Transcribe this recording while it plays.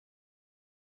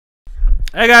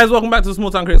Hey guys, welcome back to the Small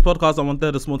Time Critics podcast. I'm one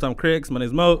third of Small Time Critics. My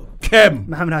name's Moe. Kem.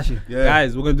 Mohammed Hashi. Yeah.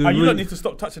 Guys, we're gonna do. You don't need to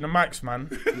stop touching the mics, man.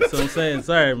 That's what I'm saying.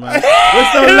 Sorry, man. We're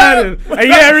still learning. A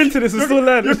year into this, we're still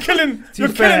learning. You're killing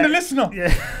the listener.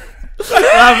 Yeah.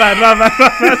 My bad.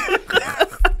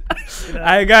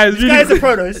 Alright, guys. This guy's a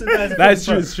pro though. That's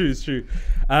true. It's true.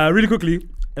 Really quickly,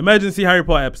 emergency Harry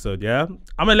Potter episode. Yeah,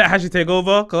 I'm gonna let Hashi take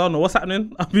over because I don't know what's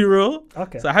happening. I'll be real.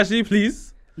 Okay. So Hashi, please.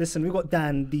 Listen, we got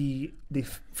Dan, the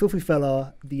filthy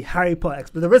fella, the Harry Potter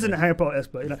expert, the resident Harry Potter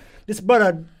expert. You know, this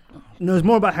brother knows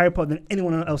more about Harry Potter than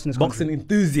anyone else in this Boxing country.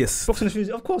 enthusiast. Boxing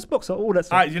enthusiast, of course, boxer, all that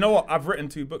stuff. You know what? I've written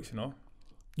 2 books, you know?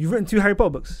 You've written 2 Harry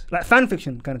Potter books, like fan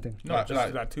fiction kind of thing. No,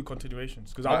 just like 2 continuations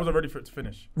because I wasn't ready for it to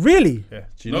finish. Really? Yeah.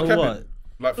 Do you know what?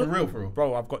 Like for real.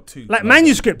 Bro, I've got 2. Like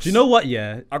manuscripts. Do you know what?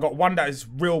 Yeah. I got one that is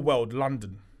real world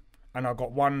London, and I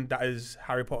got one that is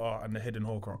Harry Potter and the Hidden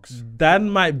Horcrux. Dan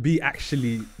might be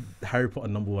actually Harry Potter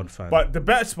 #1 fan. But the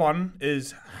best one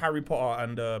is Harry Potter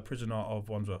and the Prisoner of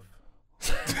Wandsworth.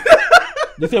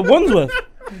 You said Wandsworth?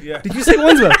 Yeah. Did you say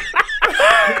Wandsworth?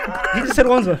 You just said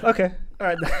Wandsworth. Okay. All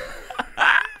right.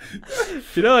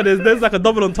 You know, there's like a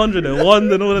double entendre there.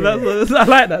 Wand and all of that. So I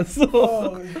like that.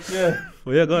 So Yeah.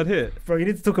 well, yeah, go ahead, hit it. Bro, you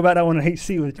need to talk about that one on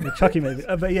HC with Chucky maybe.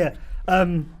 But yeah,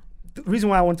 the reason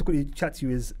why I want to quickly chat to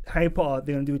you is Harry Potter,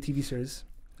 they're going to do a TV series.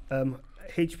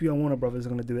 HBO and Warner Brothers are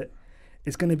going to do it.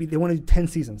 It's going to be, they want to do 10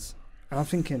 seasons. And I'm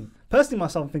thinking, personally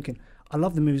myself, I'm thinking, I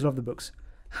love the movies, love the books.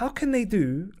 How can they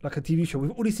do like a TV show?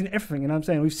 We've already seen everything, you know what I'm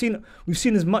saying? We've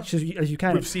seen as much as you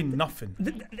can. We've seen nothing.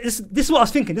 This is what I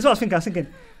was thinking. I was thinking,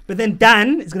 but then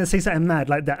Dan is going to say something mad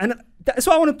like that. And that's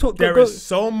what I want to talk about. There is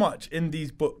so much in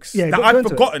these books that go I've into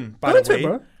forgotten, by Go the into it, way.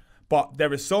 bro. But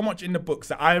there is so much in the books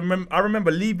that I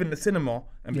remember leaving the cinema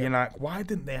and being like, why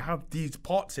didn't they have these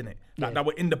parts in it that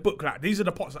were in the book? Like, these are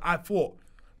the parts that I thought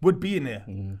would be in there.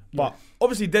 But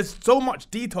obviously there's so much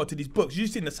detail to these books. You've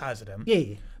seen the size of them.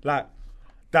 Yeah. Like,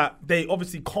 that they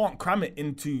obviously can't cram it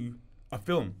into a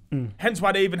film. Hence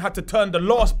why they even had to turn the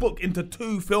last book into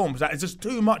 2 films. Like, it's just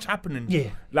too much happening. Yeah.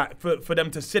 Like, for them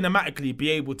to cinematically be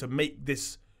able to make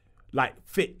this, like,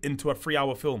 fit into a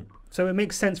 3-hour film. So it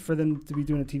makes sense for them to be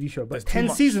doing a TV show. But There's too 10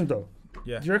 much. seasons though.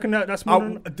 Yeah. Do you reckon that's more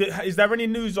than... Is there any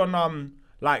news on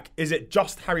like, is it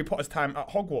just Harry Potter's time at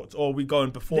Hogwarts, or are we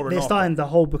going before and They're after? starting the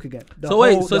whole book again. So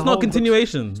it's not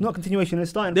continuation. It's not continuation.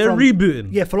 It's starting. They're rebooting.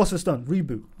 Yeah, Philosopher's Stone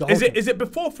reboot. The whole Is it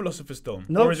before Philosopher's Stone?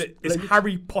 No, Or is it like,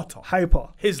 Harry Potter? Harry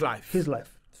Potter? His life. His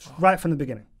life, right from the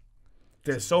beginning.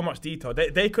 There's so much detail.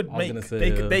 They could I was make. gonna say,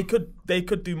 They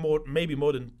could do more. Maybe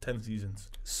more than 10 seasons.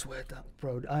 Swear that,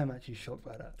 bro. I am actually shocked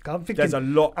by that. I'm thinking There's a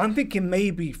lot. I'm thinking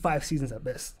maybe 5 seasons at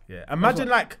best. Yeah. Imagine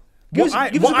like Give what us a I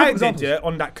couple did examples.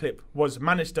 on that clip was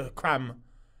manage to cram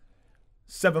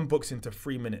 7 books into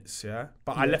 3 minutes. Yeah.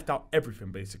 But I left out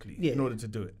everything basically in order to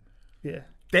do it. Yeah.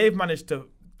 They've managed to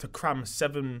cram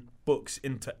 7 books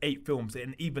into 8 films,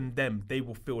 and even them, they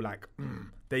will feel like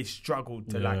they struggled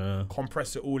to like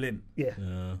compress it all in. Yeah.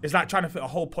 It's like trying to fit a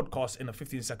whole podcast in a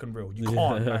 15-second reel. You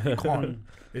can't. Like, you can't.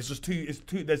 It's just too. It's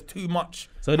too. There's too much.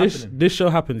 So happening. this show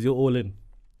happens, you're all in.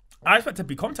 I expect to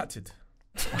be contacted.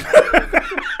 By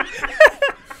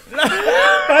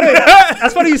the way,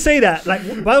 that's funny you say that. Like,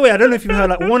 by the way, I don't know if you've heard.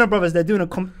 Like, Warner Brothers, they're doing a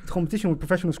competition with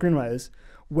professional screenwriters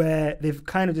where they've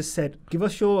kind of just said, give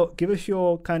us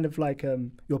your kind of like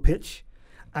your pitch,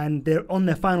 and they're on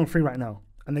their final 3 right now,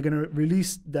 and they're going to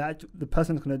release that the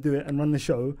person that's going to do it and run the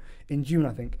show in June,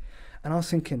 I think. And I was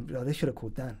thinking, they should have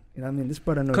called Dan. You know what I mean? This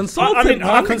brother knows. Consultant. I think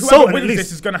whoever Consultant, at wins least.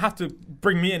 this is going to have to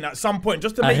bring me in at some point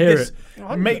just to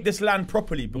I make this land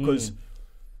properly, because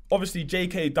obviously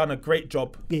JK done a great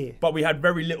job, but we had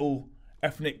very little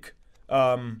ethnic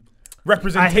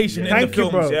representation in the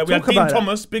films. Bro. Yeah, we had Talk Dean about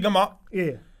Thomas, big him up.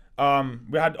 Yeah.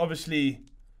 We had obviously,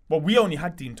 well, we only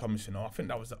had Dean Thomas. You know, I think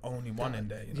that was the only one in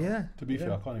there. You know? Yeah. To be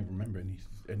fair, I can't even remember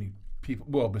any people.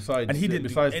 Well, besides And he didn't do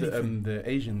besides anything. the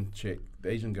Asian chick, the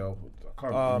Asian girl, I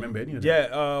can't remember any of them.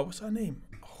 Yeah, what's her name?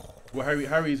 Well,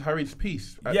 Harry's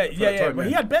piece. Yeah. But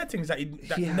he had bad things that he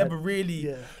had- never really.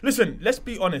 yeah. Listen, let's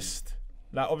be honest.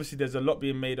 Like, obviously, there's a lot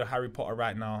being made of Harry Potter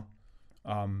right now.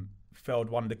 Failed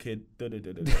wonder kid.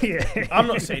 Yeah. I'm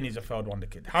not saying he's a failed wonder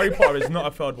kid. Harry Potter is not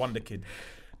a failed wonder kid.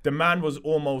 The man was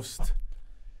almost.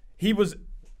 He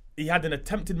had an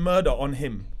attempted murder on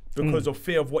him because of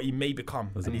fear of what he may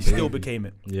become, and he still became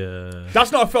it. Yeah.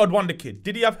 That's not a failed wonder kid.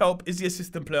 Did he have help? Is he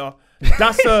assistant player?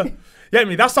 That's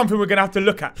that's something we're gonna have to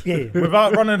look at. Yeah.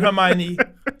 Without Ron and Hermione.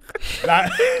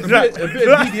 Like, a bit of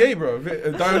DDA, bro. A bit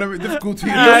of dynamic difficulty.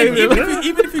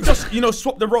 even if you just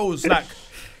swap the roles,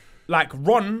 like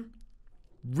Ron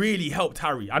really helped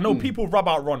Harry. I know people rub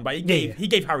out Ron, but he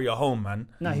gave Harry a home, man.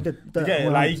 No, he did. Yeah,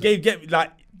 like he gave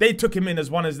they took him in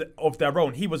as one of their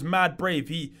own. He was mad brave.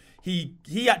 He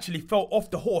actually fell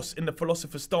off the horse in the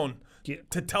Philosopher's Stone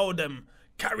to tell them,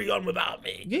 carry on without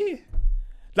me. Yeah.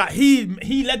 Like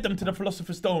he led them to the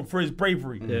Philosopher's Stone for his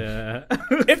bravery. Yeah.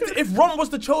 If Ron was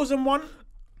the chosen one,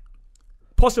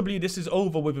 possibly this is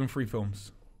over within 3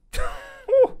 films.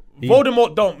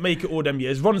 Voldemort don't make it all them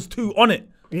years. Ron's too on it.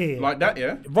 Yeah. Like that,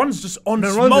 yeah. Ron's just on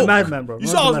No, smoke. Ron's a madman, bro. You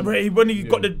Ron's saw a madman.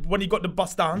 when he got the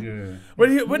bust down. Yeah. When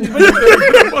he got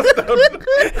the bust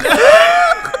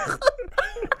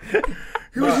down.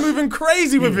 He was moving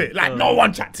crazy with it. Like no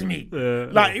one chat to me.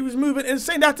 Like he was moving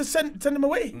insane. They had to send him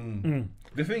away.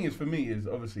 The thing is, for me, is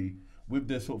obviously with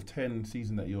the sort of 10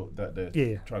 season that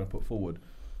they're trying to put forward.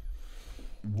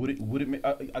 Would it make?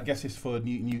 I guess it's for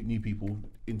new people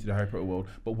into the Harry Potter world,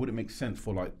 but would it make sense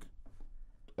for like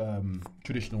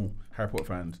traditional Harry Potter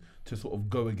fans to sort of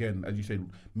go again, as you said,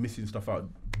 missing stuff out?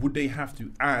 Would they have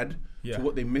to add to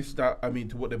what they missed out? I mean,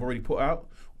 to what they've already put out,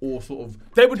 or sort of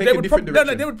they would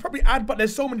probably add, but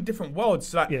there's so many different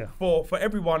worlds. Like for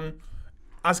everyone,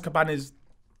 Azkaban is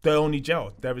the only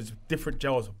jail. There is different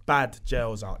jails, bad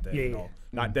jails out there. You know?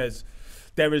 Like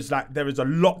there is a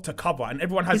lot to cover, and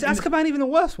everyone has. Is Azkaban even the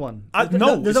worst one?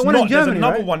 No, there's it's one not. in Germany, there's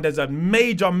another right? one. There's a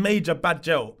major bad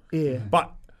jail. Yeah.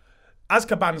 But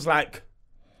Azkaban's like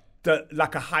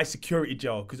a high security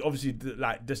jail because obviously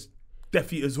there's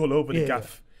Death Eaters all over the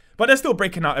gaff, but they're still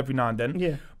breaking out every now and then.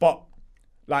 Yeah. But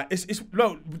like it's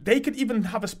no, they could even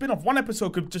have a spin-off. One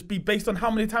episode could just be based on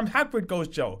how many times Hagrid goes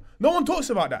jail. No one talks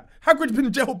about that. Hagrid's been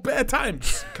in jail bare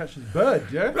times. catches bird,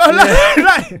 yeah.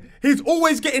 Like, he's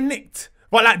always getting nicked.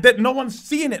 But like no one's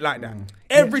seeing it like that.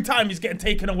 Every time he's getting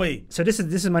taken away. So this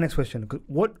is my next question.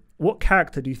 What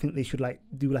character do you think they should like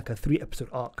do like a 3-episode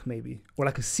arc maybe, or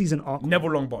like a season arc? Neville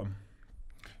Longbottom.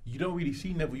 You don't really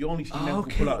see Neville. You only see Neville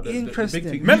pull out the big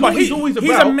thing. Remember, he's he's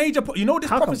about a major. You know this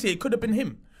How prophecy? It could have been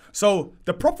him. So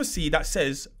the prophecy that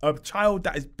says a child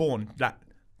that is born, like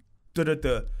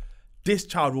this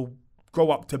child will grow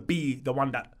up to be the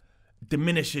one that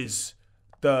diminishes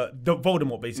the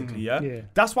Voldemort, basically. Yeah.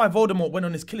 That's why Voldemort went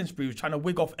on his killing spree. He was trying to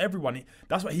wig off everyone.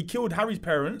 That's why he killed Harry's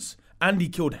parents and he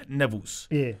killed Neville's.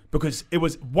 Yeah. Because it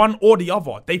was one or the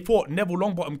other. They thought Neville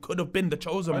Longbottom could have been the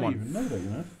chosen one. I didn't even know that, you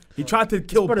know. He tried to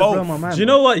kill both. Do you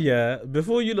know what? Yeah,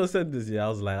 before you lot said this, I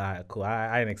was like, all right, cool.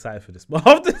 I ain't excited for this. But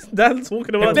after Dan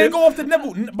talking about if they this, go after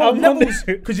Neville, but Neville's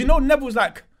because you know Neville's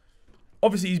like,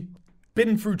 obviously he's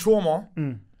been through trauma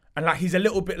and like he's a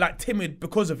little bit like timid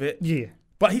because of it. Yeah.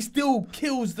 But he still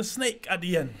kills the snake at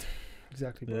the end.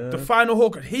 Exactly. Yeah. The final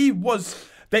Horcrux. He was.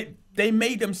 They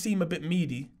made him seem a bit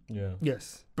meaty. Yeah.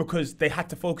 Yes. Because they had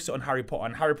to focus it on Harry Potter,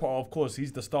 and Harry Potter, of course,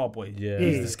 he's the star boy. Yeah.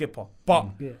 He's the skipper. But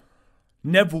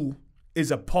Neville is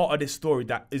a part of this story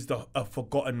that is a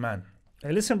forgotten man.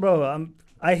 Hey, listen, bro.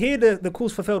 I hear the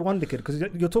calls for failed Wonder Kid because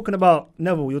you're talking about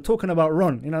Neville, you're talking about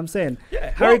Ron. You know what I'm saying? Yeah.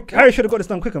 Harry should have got this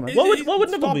done quicker, man. What would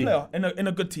Neville star be? player in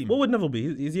a good team. What would Neville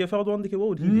be? Is he a failed wonder kid? What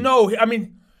would he be? No, I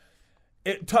mean,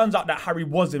 it turns out that Harry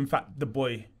was in fact the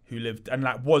boy who lived and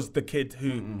like was the kid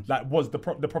who like was the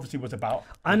prophecy was about.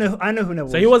 I know who Neville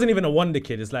was. So he wasn't even a wonder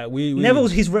kid. It's like we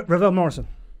Neville's he's Ravel Morrison.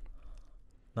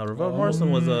 No, Ravel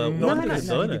Morrison was a wonder kid, he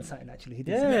though, did innit? something actually. He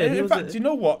did Yeah, something. he In was fact, you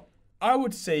know what? I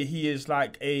would say he is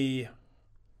like a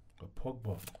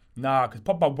Pogba. Nah, because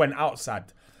Pogba went outside.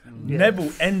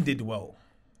 Neville ended well.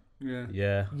 Yeah.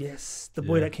 Yeah. Yes, the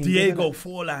boy that came. Diego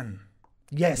Forlan.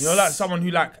 Yes. You know, like someone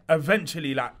who like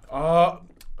eventually like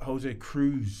Jose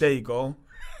Cruz. there you go.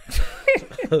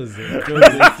 Jose Cruz.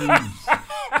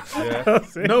 Yeah.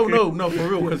 No, for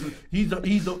real, because he's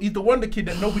the wonder kid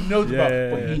that nobody knows about,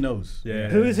 but he knows. Yeah.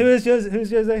 Who's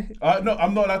Jose? No,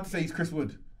 I'm not allowed to say he's Chris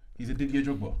Wood. He's a Didier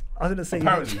Drogba. I was gonna say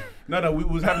Apparently. No, we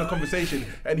was having a conversation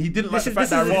and he didn't like the fact this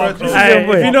that I is- referred to this him. is your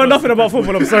boy. If you know nothing about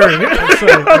football, I'm sorry.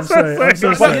 I'm so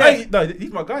But sorry. hey, no,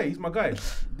 he's my guy.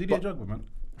 Didier Drogba, man.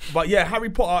 But yeah, Harry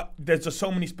Potter, there's just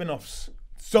so many spin-offs.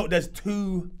 So there's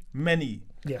too many.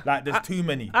 Yeah. Like there's too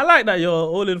many. I like that you're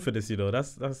all in for this, you know.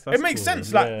 That's It makes cool,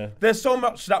 sense. man. Like Yeah. there's so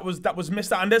much that was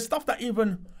missed out, and there's stuff that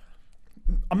even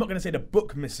I'm not gonna say the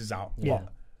book misses out. Yeah.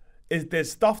 But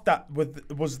there's stuff that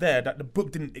was there that the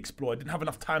book didn't explore. It didn't have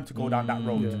enough time to go down that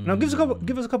road. Now give us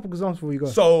a couple examples before you go.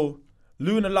 So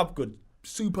Luna Lovegood,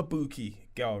 super booky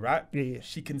girl, right? Yeah.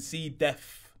 She can see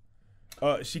death.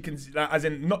 She can as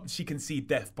in not she can see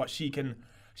death, but she can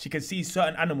see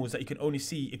certain animals that you can only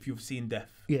see if you've seen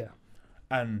death. Yeah.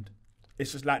 And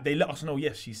it's just like they let us know,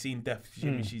 yes, she's seen death.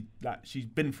 She's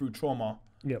been through trauma,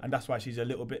 and that's why she's a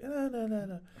little bit.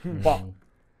 But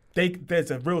there's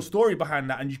a real story behind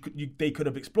that, and they could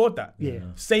have explored that. Yeah.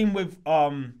 Same with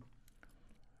bro.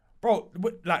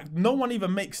 Like no one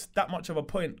even makes that much of a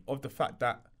point of the fact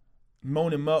that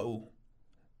Moan and Myrtle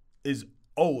is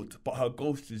old, but her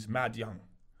ghost is mad young.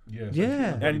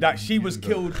 Yeah. And that she was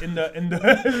killed in the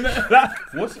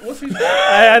What's his?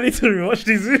 I need to rewatch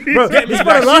these movies. Bro, Get me, this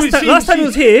like, brother, she- last time he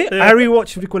was here, Yeah. I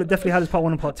rewatched, we call it Deathly Hallows Part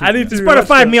 1 and Part 2. I need to This brother rewatch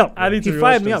fired them. me up. I need to He rewatch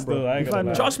fired me them up, bro. still, I ain't He gonna fired me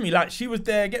lie. up. Trust me, like she was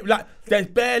there. Like there's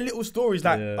bare little stories.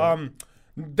 Like Yeah.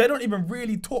 they don't even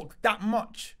really talk that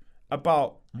much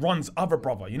about Ron's other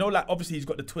brother. You know, like obviously he's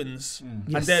got the twins, and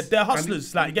they're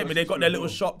hustlers. Like you get me, they got their little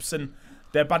shops and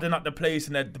they're badding up the place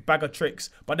and they're the bag of tricks.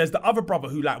 But there's the other brother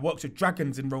who like works with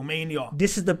dragons in Romania.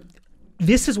 This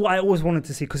is what I always wanted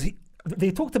to see, because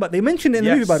they mentioned it in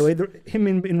the movie, by the way, him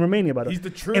in Romania, by the way. He's the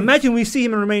truth. Imagine we see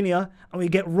him in Romania and we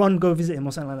get Ron go visit him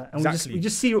or something like that. And Exactly. we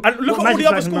just see. And look at all the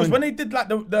other schools when they did like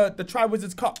the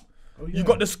Tri-Wizards Cup. You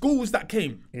got the schools that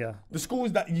came. Yeah. The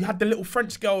schools that you had the little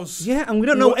French girls. Yeah, and we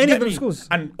don't know any Get of them me? schools.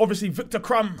 And obviously Victor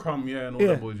Crumb. And all Yeah.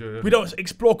 that boys. Yeah. We don't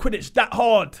explore Quidditch that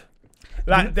hard.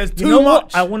 Like there's too You know much.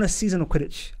 what? I want a season of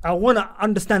Quidditch. I want to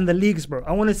understand the leagues, bro.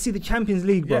 I want to see the Champions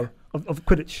League, bro, Yeah. of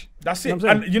Quidditch. That's You know it. what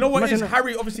I'm saying? And you know what Imagine is that.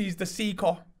 Harry? Obviously, he's the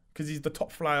seeker because he's the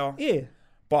top flyer. Yeah.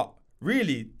 But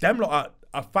really, them lot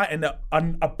are fighting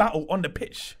a battle on the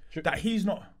pitch that he's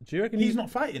not. Do you reckon he's not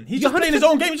fighting? He's You're just playing his 100%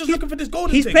 own game. He's just looking for this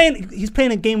golden He's thing.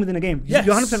 playing a game within a game. Yes.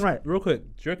 You're 100% right. Real quick,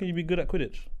 do you reckon you'd be good at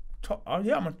Quidditch?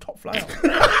 Yeah, I'm a top flyer.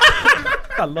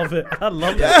 I love it. I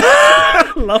love it.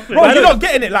 I love it. Bro, you're not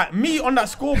getting it. Like me on that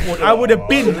scoreboard, I would have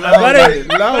been. Allow it,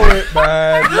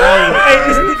 man.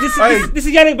 Hey, this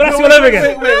is Yannick Balassi all over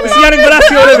again. wait. This is Yannick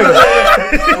Balassi all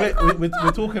over again.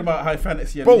 We're talking about high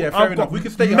fantasy. And Bro, yeah, fair I've enough. got We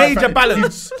can stay high major fantasy.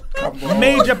 balance. Come on.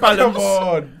 Major balance. Come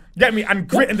on. Get me? And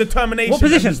grit and determination. What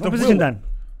position? and just What the position, will. Dan?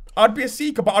 I'd be a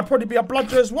seeker, but I'd probably be a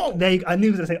bludger as well. There you, I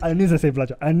knew he was gonna say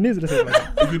bludger.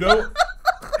 You know,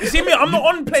 You see me? I'm not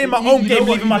on playing my You own know game, what,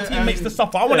 leaving my he's a- teammates to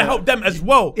suffer. I want to help them as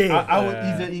well.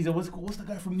 Yeah. he's a what's the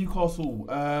guy from Newcastle?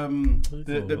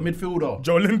 The midfielder.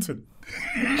 Joe Linton.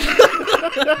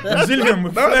 Brazilian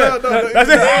with flair. No. That's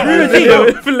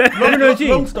it.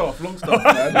 Longstaff,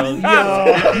 man.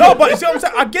 No, but you see what I'm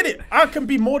saying? I get it. I can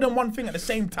be more than one thing at the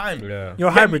same time. Yeah. You're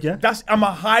a hybrid, yeah? I'm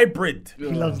a hybrid. He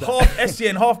loves that. Half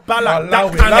Essien, half Balak. Allow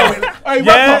That it, kind allow of. it. Hey,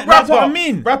 Yeah, wrap that's what I up.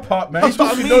 mean. Wrap up, man. That's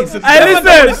what I He's mean. talking nonsense. Hey, You don't want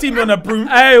to listen. see me on a broom.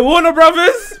 Hey, Warner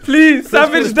Brothers, please,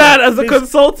 Savage Dan as a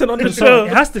consultant on the show.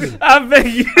 It has to be. I beg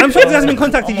you. I'm sure he hasn't been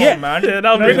contacted Come yet. on, man. Yeah,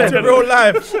 that'll Bring be it to better. real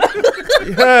life.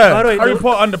 By the way, Harry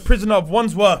Potter and the Prisoner of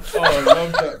Wandsworth. Oh, I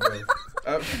love that, bro.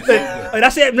 Absolutely. Oh,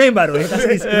 that's the name, by the way. That's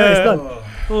it's done.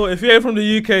 Oh, if you're from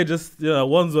the UK, just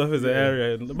Wandsworth is an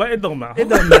area, but it don't matter. It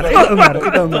don't matter. It don't matter.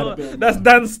 It don't matter. That's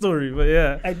Dan's story, but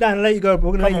yeah. Hey, Dan, I'll let you go.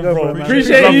 We're gonna let you Come go, on, bro. bro. Man.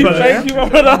 Appreciate Love, you. brother. Thank you, my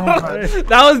brother.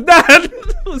 That was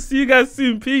Dan. We'll see you guys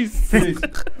soon. Peace. Peace.